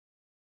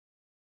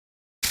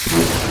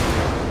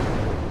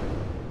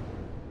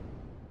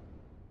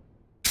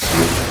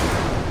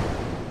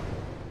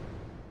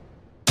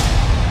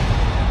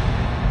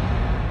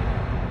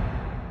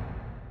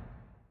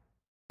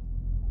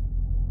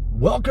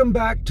Welcome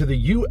back to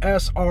the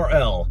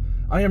USRL.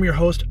 I am your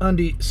host,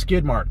 Undy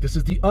Skidmark. This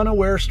is the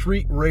Unaware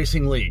Street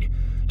Racing League.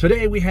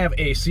 Today we have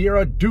a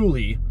Sierra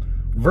dually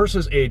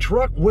versus a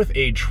truck with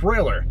a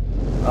trailer.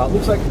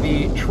 Looks like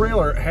the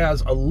trailer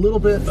has a little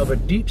bit of a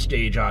deep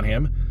stage on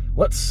him.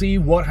 Let's see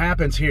what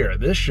happens here.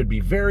 This should be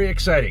very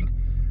exciting.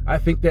 I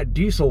think that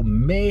Diesel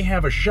may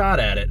have a shot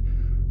at it,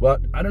 but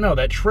I don't know,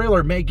 that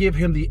trailer may give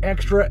him the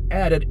extra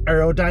added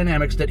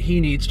aerodynamics that he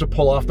needs to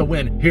pull off the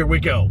win. Here we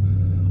go.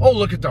 Oh,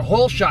 look at the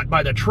hole shot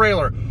by the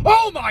trailer.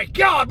 Oh my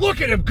God,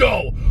 look at him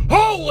go.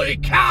 Holy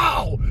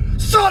cow!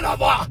 Son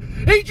of a...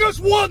 He just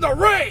won the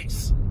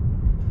race!